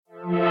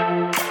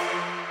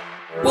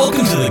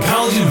Welcome to the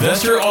College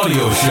Investor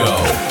Audio Show,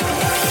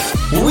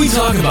 where we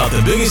talk about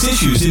the biggest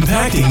issues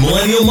impacting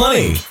millennial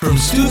money, from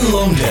student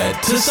loan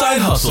debt to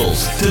side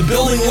hustles to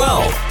building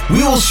wealth.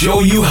 We will show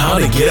you how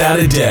to get out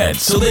of debt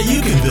so that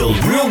you can build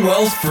real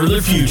wealth for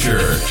the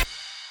future.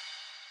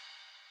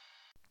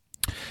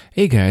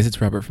 Hey guys,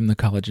 it's Robert from the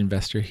College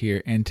Investor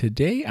here, and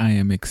today I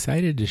am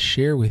excited to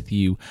share with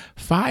you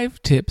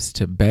 5 tips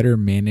to better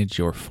manage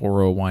your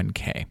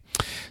 401k.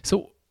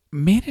 So,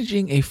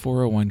 managing a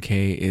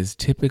 401k is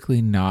typically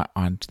not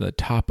on the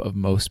top of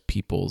most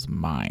people's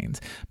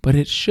minds, but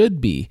it should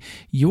be.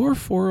 Your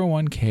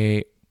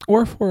 401k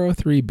or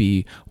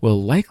 403b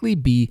will likely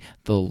be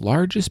the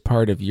largest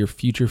part of your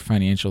future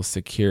financial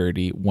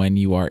security when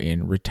you are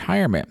in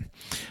retirement.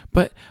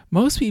 But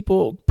most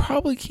people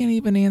probably can't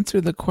even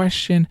answer the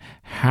question,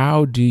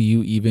 how do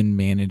you even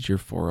manage your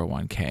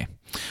 401k?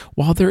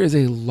 While there is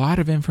a lot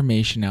of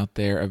information out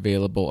there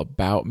available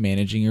about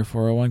managing your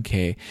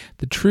 401k,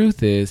 the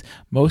truth is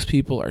most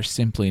people are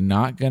simply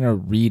not going to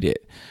read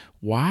it.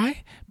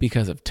 Why?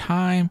 Because of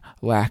time,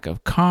 lack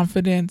of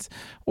confidence,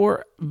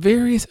 or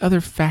various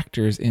other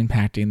factors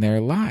impacting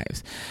their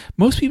lives.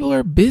 Most people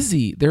are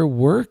busy, they're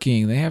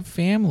working, they have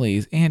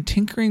families, and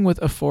tinkering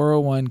with a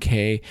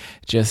 401k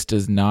just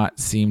does not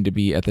seem to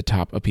be at the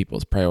top of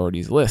people's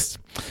priorities list.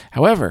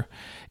 However,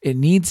 it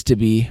needs to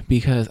be,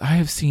 because I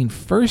have seen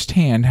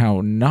firsthand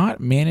how not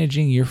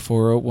managing your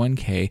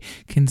 401k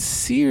can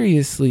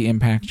seriously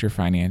impact your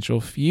financial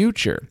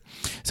future.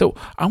 So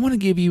I want to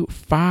give you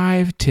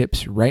 5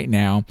 tips right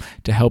now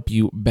to help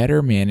you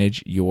better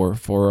manage your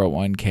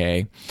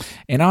 401k.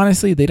 And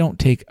honestly, they don't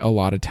take a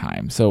lot of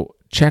time. So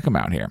check them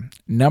out here.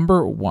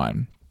 Number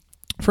 1.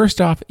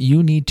 First off,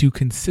 you need to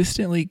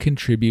consistently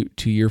contribute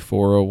to your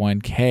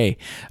 401k,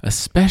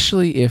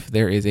 especially if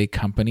there is a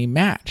company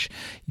match.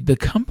 The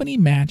company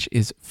match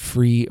is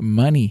free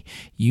money.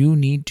 You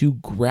need to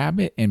grab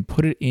it and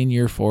put it in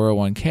your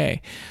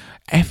 401k.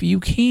 If you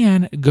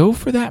can, go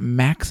for that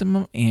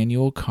maximum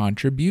annual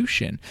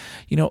contribution.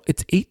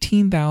 It's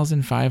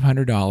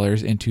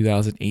 $18,500 in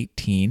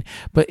 2018,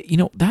 but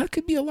that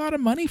could be a lot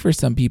of money for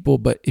some people,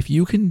 but if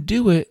you can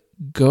do it,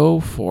 go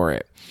for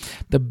it.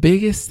 The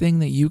biggest thing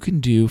that you can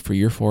do for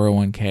your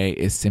 401k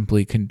is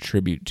simply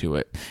contribute to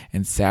it.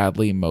 And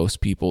sadly,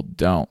 most people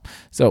don't.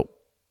 So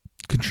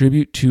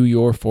contribute to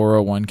your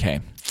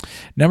 401k.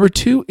 Number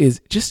 2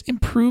 is just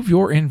improve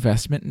your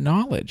investment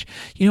knowledge.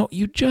 You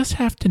just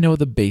have to know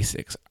the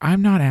basics.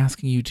 I'm not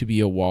asking you to be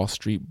a Wall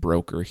Street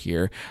broker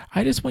here.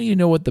 I just want you to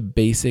know what the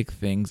basic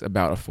things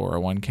about a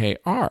 401k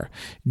are.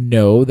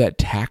 Know that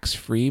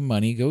tax-free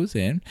money goes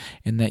in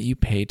and that you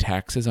pay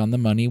taxes on the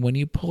money when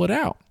you pull it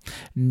out.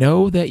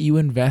 Know that you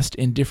invest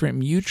in different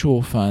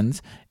mutual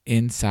funds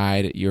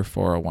inside your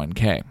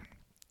 401k.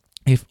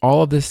 If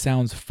all of this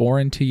sounds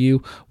foreign to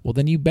you, well,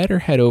 then you better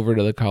head over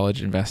to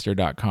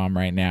thecollegeinvestor.com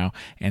right now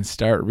and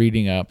start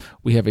reading up.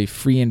 We have a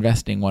free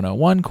Investing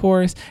 101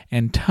 course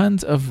and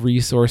tons of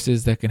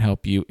resources that can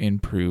help you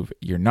improve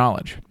your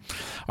knowledge.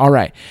 All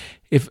right.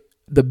 If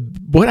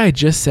what I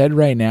just said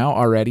right now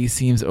already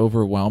seems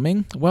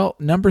overwhelming, well,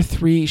 number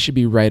 3 should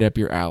be right up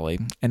your alley,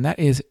 and that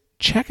is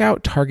check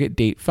out target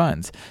date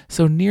funds.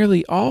 So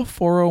nearly all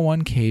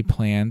 401k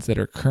plans that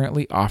are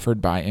currently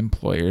offered by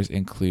employers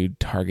include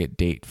target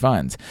date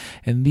funds.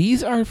 And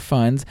these are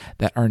funds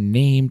that are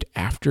named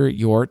after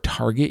your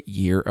target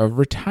year of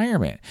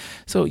retirement.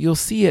 So you'll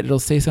see it'll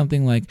say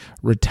something like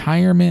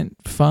Retirement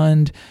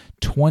Fund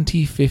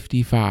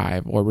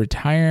 2055 or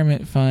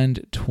Retirement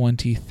Fund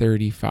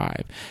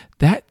 2035.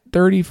 That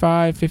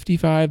 35,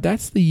 55,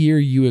 that's the year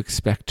you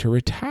expect to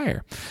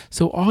retire.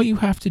 So all you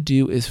have to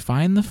do is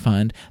find the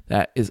fund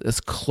that is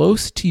as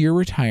close to your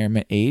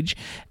retirement age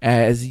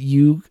as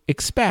you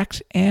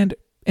expect and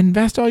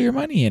invest all your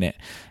money in it.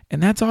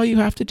 And that's all you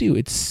have to do.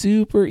 It's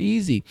super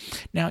easy.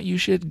 Now, you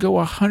should go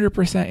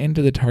 100%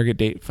 into the target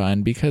date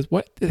fund, because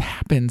what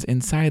happens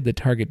inside the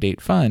target date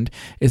fund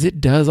is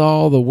it does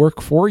all the work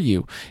for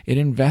you. It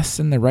invests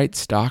in the right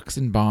stocks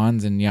and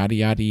bonds and yada,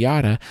 yada,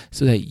 yada,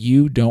 so that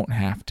you don't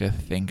have to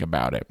think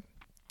about it.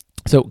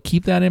 So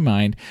keep that in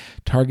mind,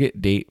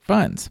 target date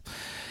funds.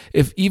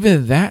 If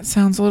even that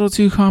sounds a little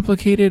too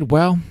complicated,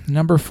 well,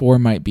 number 4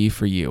 might be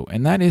for you,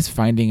 and that is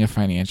finding a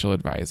financial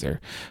advisor.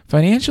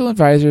 Financial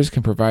advisors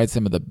can provide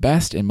some of the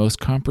best and most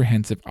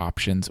comprehensive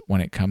options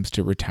when it comes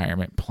to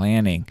retirement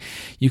planning.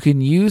 You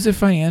can use a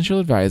financial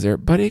advisor,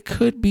 but it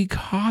could be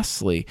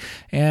costly,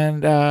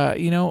 and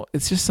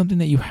it's just something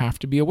that you have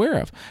to be aware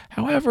of.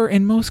 However,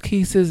 in most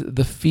cases,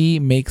 the fee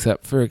makes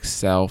up for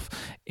itself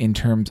in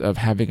terms of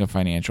having a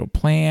financial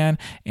plan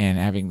and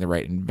having the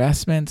right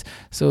investments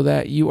so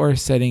that you are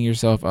setting setting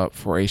yourself up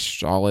for a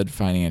solid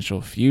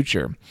financial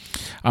future.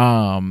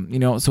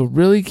 So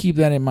really keep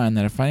that in mind,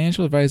 that a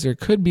financial advisor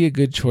could be a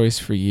good choice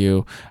for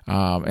you,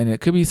 and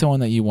it could be someone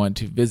that you want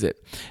to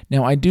visit.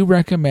 Now, I do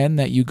recommend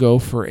that you go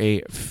for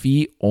a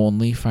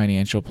fee-only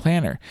financial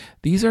planner.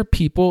 These are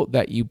people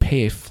that you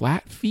pay a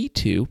flat fee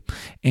to,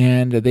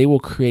 and they will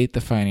create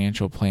the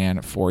financial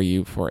plan for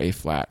you for a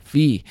flat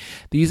fee.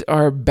 These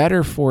are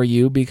better for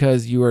you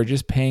because you are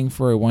just paying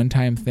for a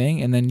one-time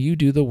thing, and then you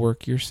do the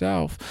work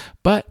yourself.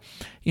 But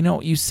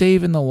you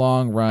save in the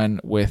long run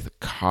with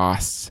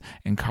costs,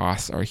 and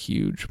costs are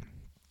huge.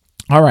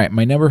 All right,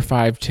 my number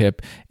 5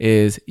 tip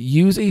is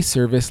use a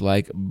service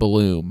like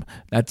Bloom.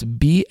 That's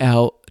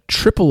BLOOM.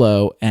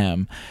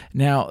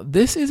 Now,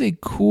 this is a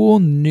cool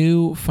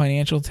new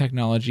financial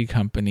technology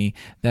company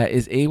that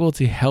is able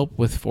to help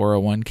with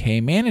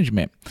 401k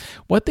management.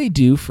 What they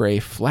do for a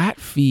flat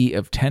fee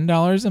of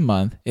 $10 a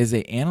month is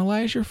they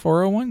analyze your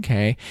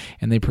 401k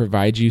and they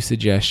provide you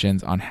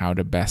suggestions on how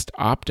to best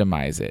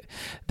optimize it.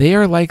 They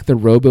are like the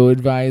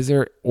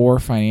robo-advisor or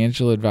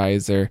financial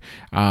advisor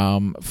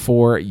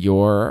for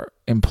your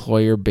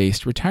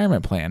employer-based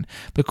retirement plan.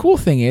 The cool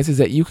thing is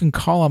that you can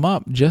call them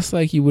up just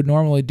like you would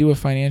normally do a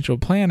financial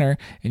planner,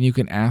 and you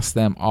can ask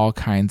them all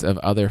kinds of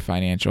other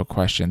financial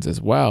questions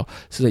as well,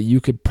 so that you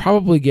could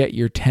probably get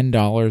your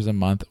 $10 a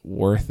month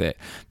worth it.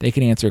 They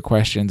can answer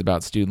questions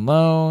about student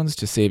loans,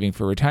 to saving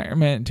for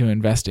retirement, to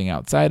investing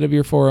outside of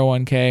your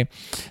 401k.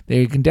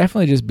 They can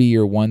definitely just be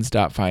your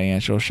one-stop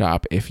financial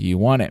shop if you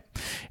want it.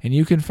 And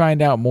you can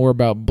find out more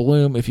about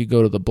Bloom if you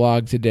go to the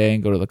blog today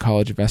and go to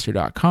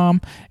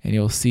thecollegeinvestor.com, and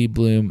you'll see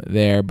Bloom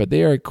there. But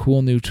they are a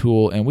cool new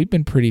tool, and we've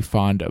been pretty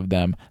fond of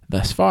them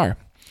thus far.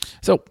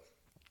 So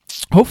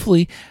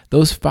hopefully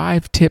those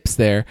 5 tips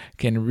there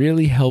can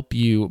really help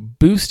you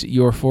boost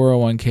your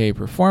 401k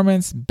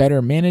performance,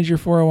 better manage your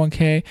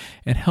 401k,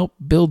 and help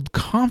build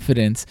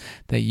confidence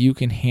that you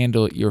can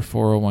handle your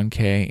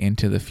 401k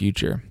into the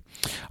future.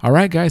 All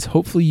right, guys,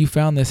 hopefully you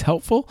found this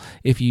helpful.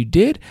 If you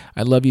did,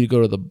 I'd love you to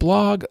go to the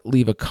blog,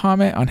 leave a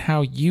comment on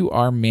how you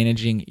are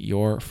managing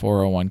your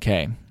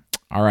 401k.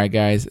 All right,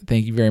 guys,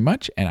 thank you very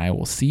much, and I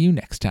will see you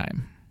next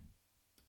time.